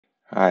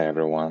Hi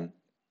everyone.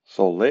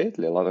 So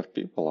lately a lot of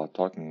people are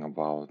talking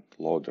about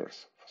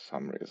loaders for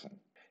some reason.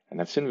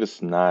 And I've seen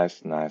this nice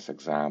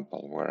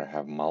example where I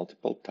have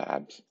multiple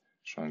tabs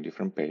showing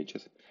different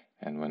pages.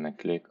 And when I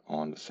click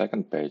on the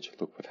second page,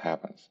 look what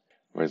happens.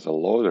 There's a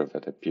loader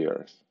that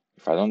appears.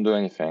 If I don't do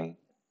anything,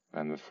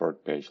 then the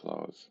third page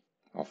loads,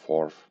 or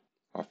fourth,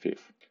 or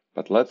fifth.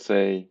 But let's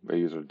say the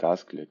user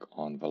does click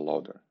on the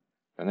loader.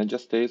 Then it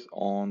just stays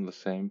on the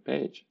same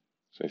page.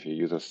 So if your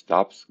user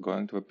stops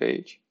going to a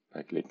page,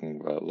 by clicking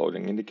the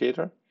loading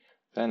indicator,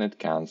 then it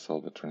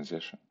cancels the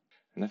transition.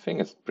 And I think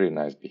it's pretty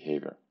nice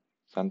behavior.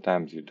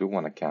 Sometimes you do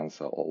want to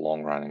cancel a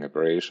long-running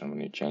operation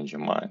when you change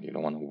your mind. You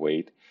don't want to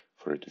wait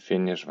for it to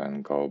finish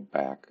then go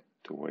back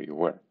to where you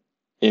were.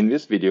 In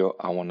this video,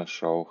 I want to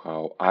show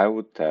how I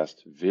would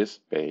test this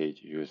page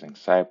using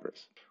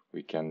Cypress.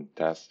 We can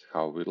test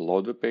how we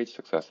load the page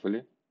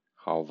successfully,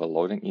 how the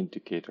loading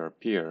indicator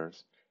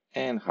appears,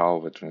 and how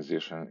the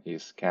transition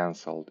is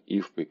cancelled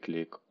if we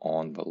click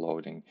on the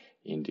loading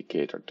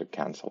indicator to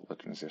cancel the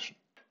transition.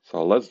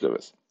 So let's do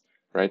this.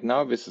 Right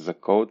now this is a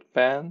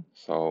CodePen,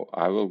 so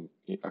I will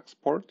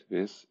export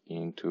this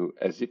into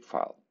a zip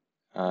file.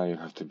 You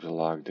have to be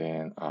logged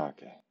in.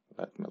 Okay,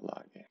 let me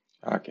log in.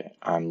 Okay,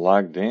 I'm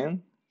logged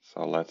in,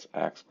 so let's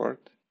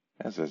export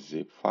as a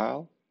zip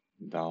file,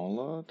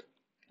 download.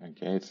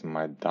 Okay, it's in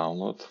my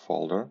downloads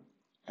folder,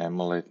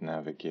 emulate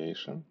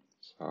navigation.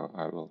 So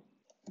I will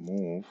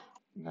move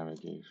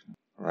navigation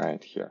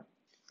right here.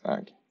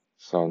 Okay,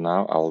 so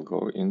now I'll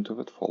go into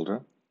that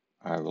folder.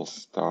 I will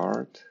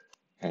start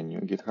a new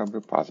GitHub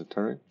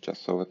repository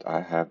just so that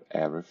I have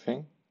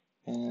everything,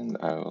 and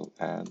I will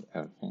add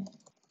everything.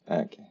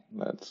 Okay,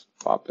 let's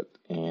pop it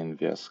in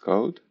VS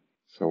Code.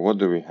 So what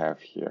do we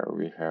have here?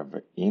 We have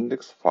an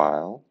index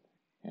file,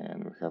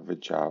 and we have a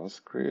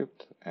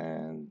JavaScript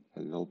and a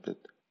little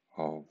bit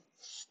of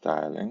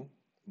styling.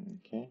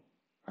 Okay,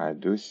 I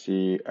do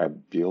see a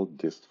build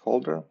dist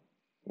folder.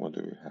 What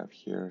do we have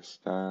here?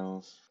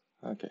 Styles.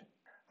 Okay,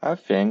 I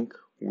think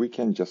we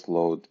can just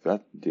load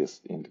that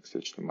dist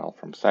index.html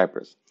from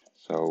Cypress.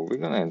 So we're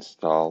gonna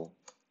install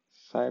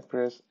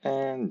Cypress,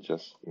 and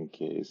just in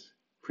case,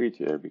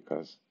 prettier,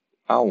 because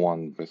I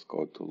want this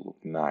code to look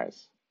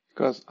nice.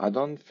 Because I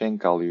don't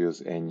think I'll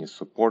use any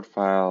support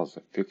files,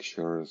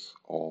 fixtures,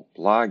 or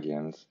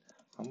plugins.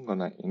 I'm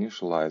gonna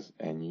initialize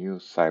a new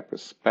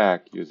Cypress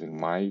spec using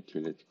my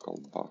utility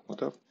called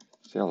Bakhmutov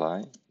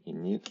CLI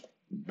init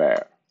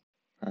bear.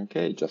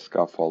 Okay, just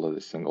scaffolded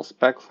a single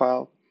spec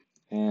file.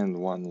 And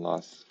one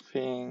last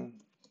thing,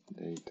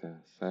 data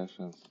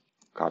sessions,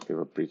 copy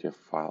the pretty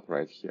file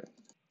right here.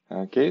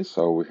 Okay,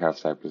 so we have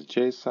Cypress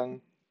JSON,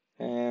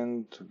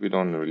 and we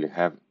don't really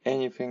have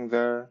anything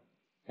there.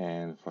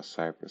 And for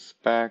Cypress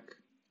spec,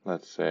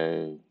 let's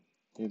say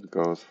it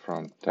goes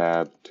from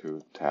tab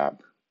to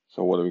tab.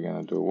 So what are we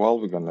gonna do? Well,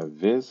 we're gonna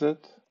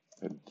visit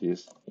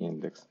this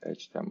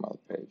index.html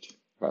page.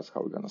 That's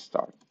how we're gonna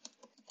start.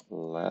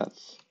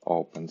 Let's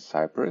open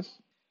Cypress.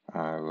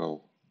 I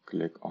will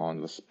click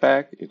on the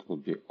spec. It will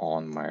be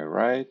on my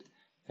right,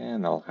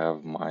 and I'll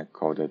have my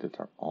code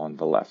editor on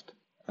the left.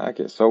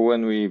 Okay, so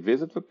when we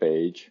visit the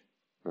page,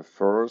 the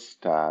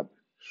first tab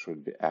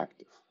should be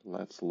active.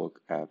 Let's look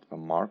at the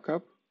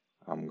markup.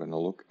 I'm gonna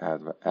look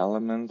at the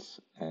elements,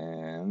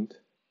 and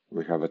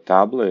we have a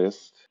tab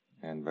list,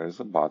 and there's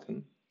a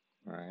button,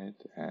 right?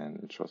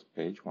 And it shows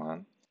page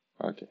 1.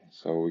 Okay,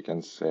 so we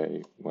can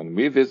say when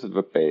we visit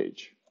the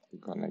page, we're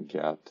gonna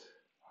get,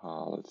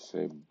 let's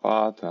say,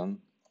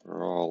 button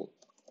role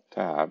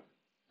tab,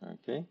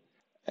 okay?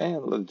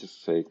 And let's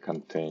just say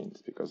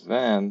contains, because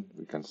then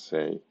we can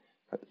say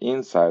that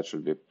inside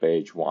should be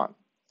page 1,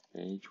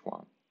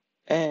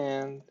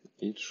 and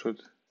it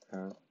should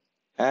have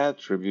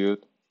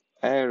attribute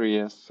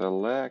area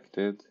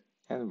selected,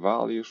 and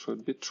value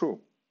should be true,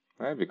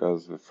 right?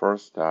 Because the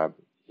first tab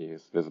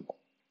is visible.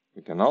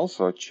 We can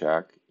also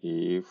check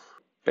if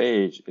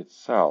page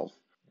itself,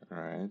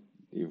 right,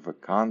 if the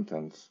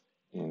contents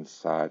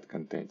inside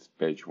contains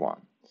page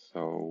 1.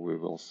 So we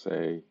will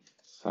say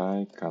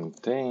site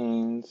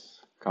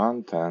contains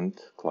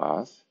content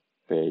class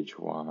page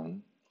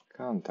 1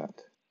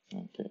 content.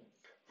 Okay,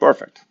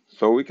 perfect.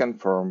 So we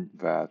confirm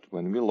that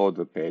when we load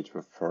the page,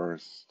 the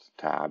first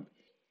tab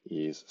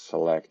is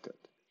selected.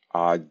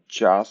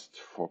 Just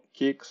for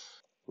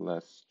kicks,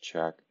 let's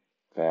check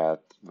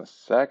that the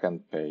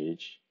second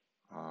page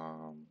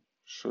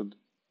should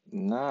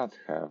not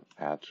have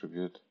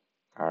attribute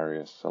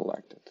area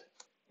selected.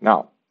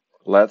 Now,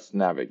 let's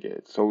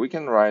navigate. So we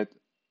can write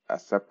a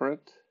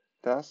separate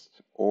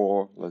test,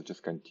 or let's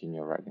just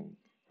continue writing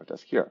the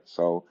test here.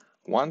 So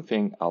one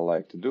thing I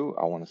like to do,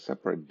 I want to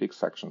separate big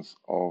sections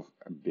of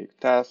a big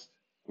test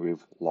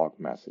with log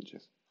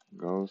messages.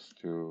 Goes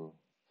to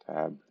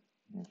tab,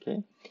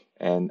 okay?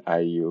 And I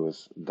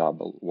use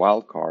double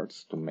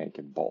wildcards to make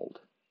it bold.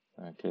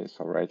 Okay,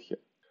 so right here.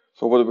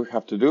 So what do we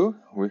have to do?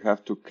 We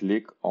have to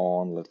click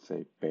on, let's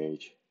say,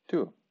 page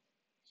 2.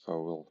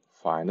 So we'll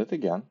find it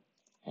again,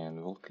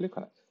 and we'll click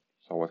on it.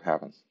 So what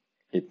happens?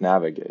 It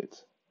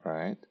navigates,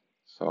 right?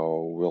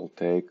 So we'll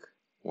take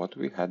what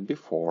we had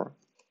before,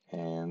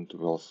 and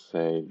we'll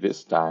say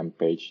this time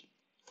page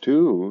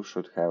 2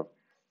 should have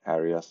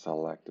area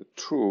selected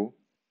true,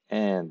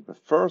 and the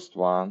first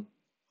one,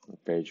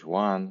 page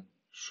 1,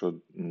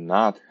 should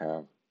not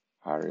have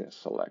area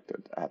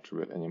selected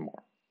attribute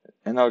anymore.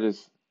 And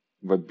notice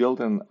the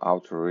built-in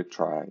auto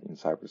retry in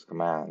Cypress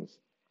commands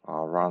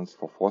runs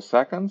for 4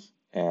 seconds,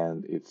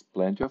 and it's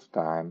plenty of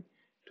time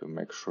to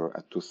make sure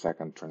a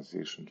 2-second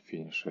transition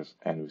finishes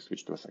and we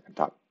switch to a second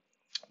tab.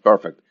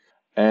 Perfect.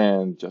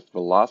 And just the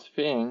last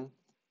thing,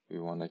 we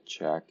want to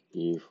check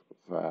if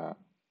the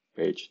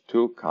page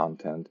 2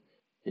 content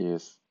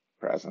is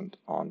present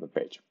on the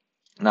page.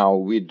 Now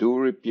we do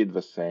repeat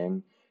the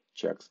same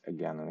checks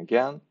again and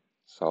again.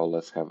 So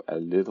let's have a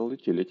little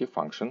utility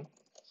function.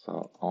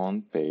 So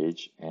on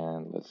page,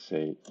 and let's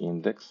say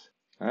index.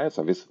 All right,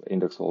 so this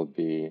index will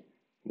be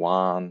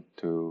 1,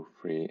 2,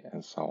 3,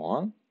 and so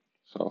on.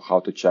 So how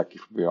to check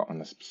if we are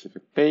on a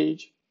specific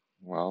page?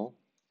 Well,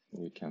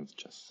 we can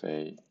just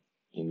say,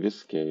 in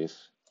this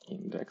case,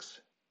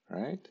 index,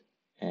 right?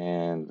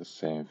 And the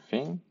same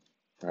thing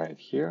right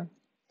here,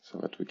 so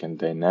that we can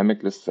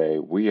dynamically say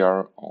we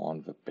are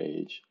on the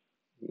page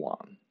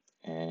 1.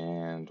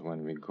 And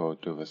when we go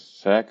to the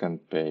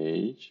second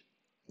page,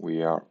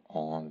 we are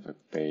on the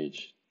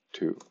page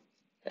 2.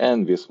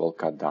 And this will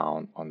cut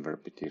down on the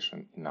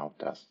repetition in our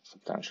test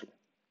substantially.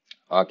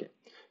 Okay,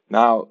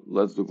 now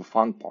let's do the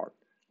fun part.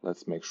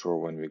 Let's make sure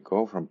when we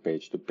go from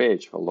page to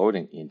page, the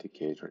loading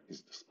indicator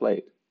is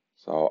displayed.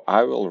 So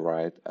I will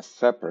write a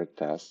separate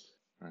test,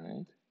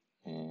 right?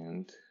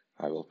 And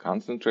I will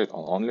concentrate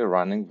on only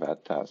running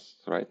that test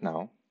right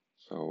now.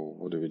 So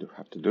what do we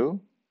have to do?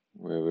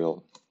 We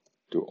will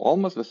do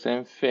almost the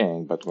same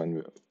thing, but when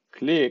we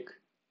click,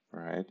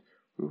 right,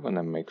 we want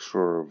to make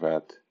sure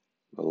that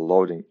the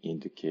loading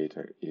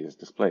indicator is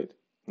displayed.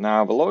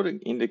 Now the loading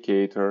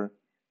indicator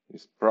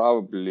is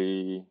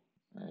probably,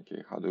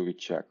 okay, how do we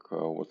check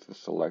what the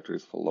selector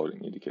is for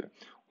loading indicator?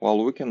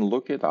 Well, we can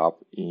look it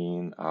up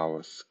in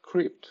our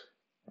script,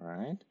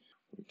 right?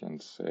 We can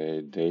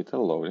say data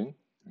loading,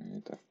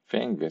 right? I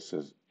think this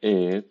is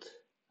it,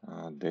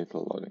 data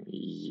loading,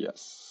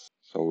 yes.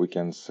 So we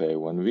can say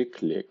when we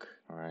click,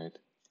 right,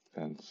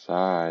 then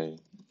sci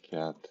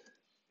get,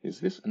 is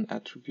this an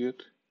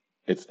attribute?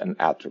 It's an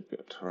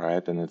attribute,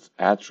 right? And it's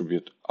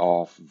attribute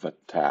of the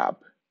tab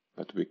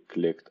that we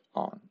clicked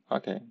on.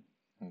 Okay.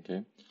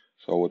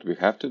 So what we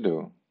have to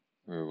do,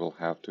 we will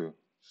have to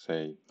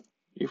say,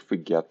 if we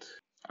get,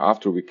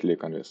 after we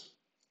click on this,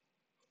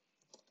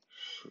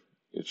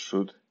 it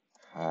should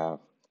have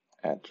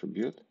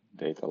attribute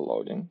data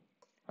loading.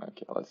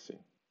 Okay, let's see.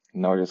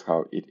 Notice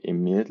how it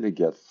immediately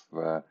gets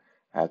the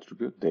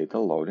attribute data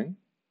loading,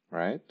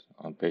 right,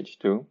 on page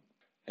 2.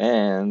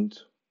 And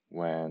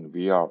when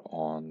we are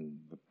on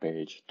the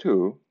page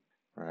 2,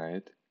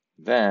 right,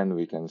 then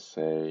we can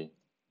say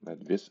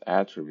that this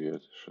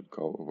attribute should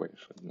go away,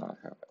 should not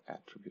have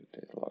attribute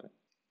data loading.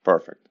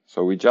 Perfect.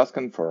 So we just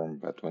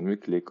confirmed that when we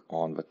click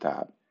on the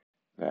tab,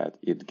 that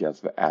it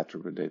gets the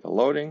attribute data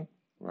loading,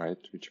 right,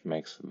 which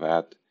makes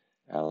that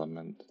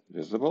element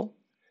visible.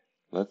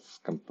 Let's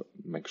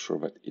make sure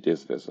that it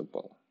is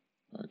visible.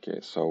 Okay,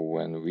 so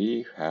when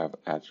we have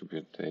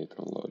attribute data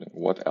loading,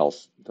 what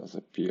else does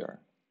appear?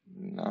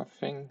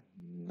 Nothing.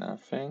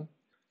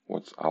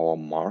 What's our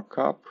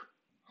markup?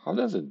 How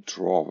does it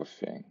draw the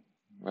thing?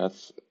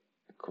 That's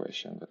a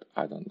question that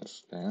I don't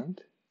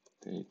understand.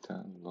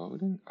 Data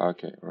loading.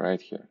 Okay,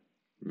 right here.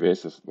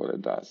 This is what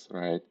it does,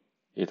 right?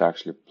 It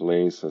actually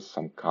places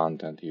some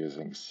content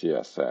using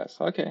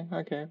CSS.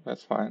 Okay,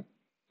 that's fine.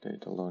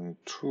 Data loading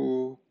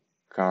true,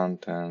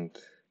 content,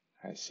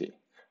 I see.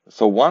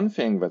 So one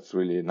thing that's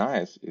really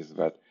nice is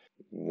that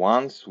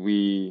once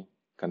we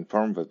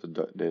confirm that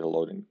the data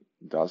loading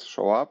does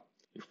show up,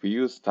 if we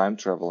use time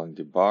travel and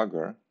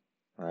debugger,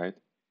 right,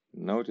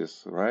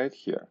 notice right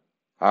here,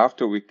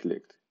 after we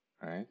clicked,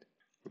 right,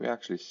 we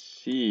actually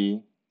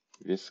see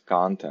this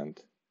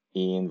content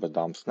in the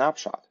DOM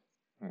snapshot.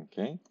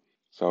 Okay,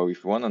 so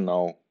if you want to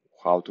know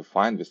how to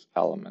find this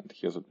element,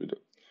 here's what we do.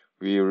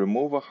 We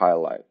remove a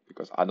highlight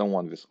because I don't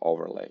want this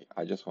overlay.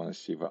 I just want to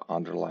see the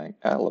underlying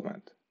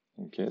element.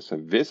 Okay, so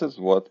this is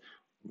what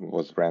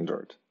was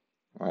rendered.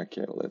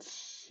 Okay, let's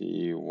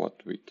see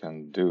what we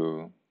can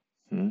do.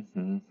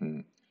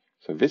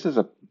 So this is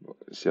a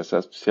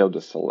CSS pseudo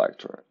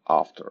selector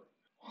after.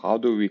 How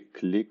do we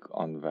click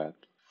on that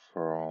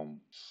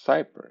from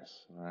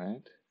Cypress,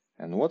 right?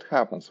 And what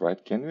happens,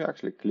 right? Can we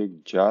actually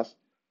click just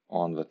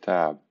on the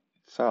tab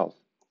itself?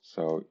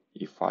 So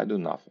if I do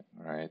nothing,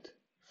 right?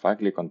 If I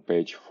click on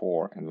page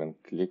 4 and then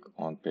click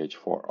on page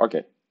 4,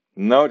 okay,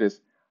 notice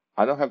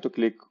I don't have to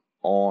click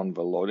on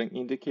the loading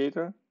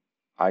indicator.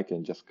 I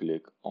can just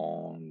click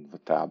on the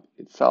tab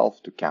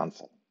itself to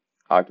cancel.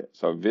 Okay,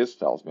 so this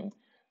tells me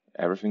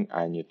everything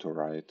I need to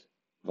write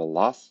the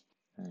last,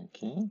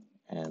 okay,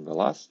 and the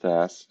last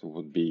test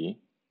would be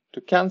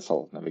to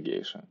cancel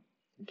navigation.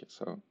 Okay,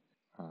 so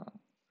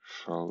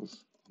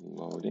shows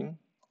loading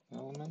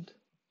element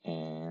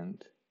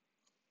and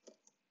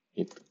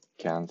it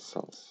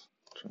cancels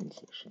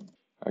transition.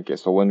 Okay,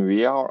 so when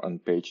we are on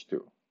page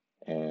 2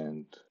 and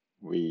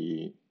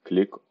we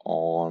click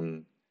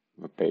on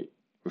the page.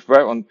 If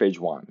we're on page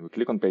 1, we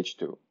click on page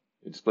 2.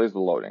 It displays the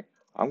loading.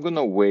 I'm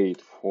gonna wait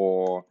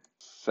for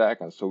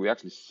seconds so we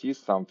actually see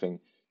something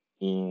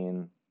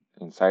in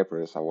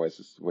Cypress, otherwise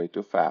it's way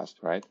too fast,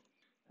 right?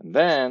 And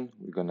then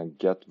we're gonna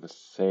get the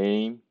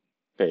same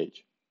page,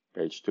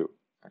 page 2.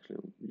 Actually,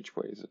 which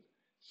way is it?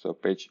 So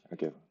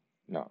okay,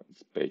 no,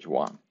 it's page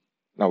 1.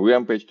 Now we're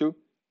on page 2.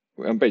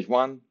 We're on page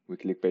 1, we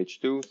click page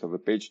 2, so the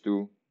page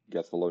 2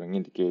 gets the loading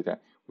indicator.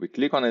 We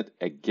click on it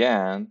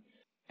again,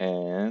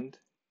 and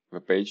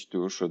the page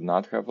 2 should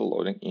not have a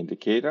loading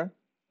indicator,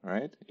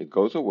 right? It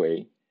goes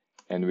away,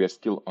 and we are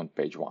still on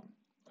page 1.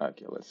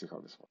 Okay, let's see how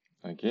this works.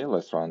 Okay,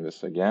 let's run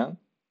this again.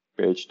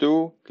 Page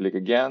 2, click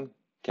again,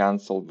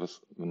 cancel the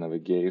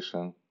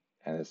navigation,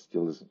 and it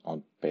still is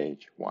on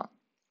page 1.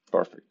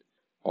 Perfect.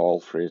 All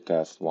 3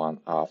 tests, one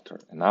after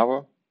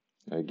another.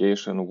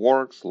 Navigation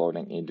works,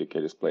 loading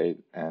indicator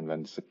displayed and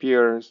then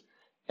disappears,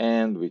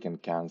 and we can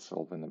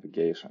cancel the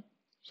navigation.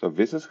 So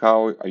this is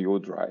how you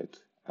would write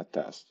a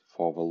test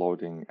for the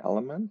loading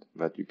element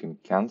that you can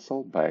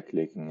cancel by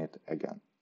clicking it again.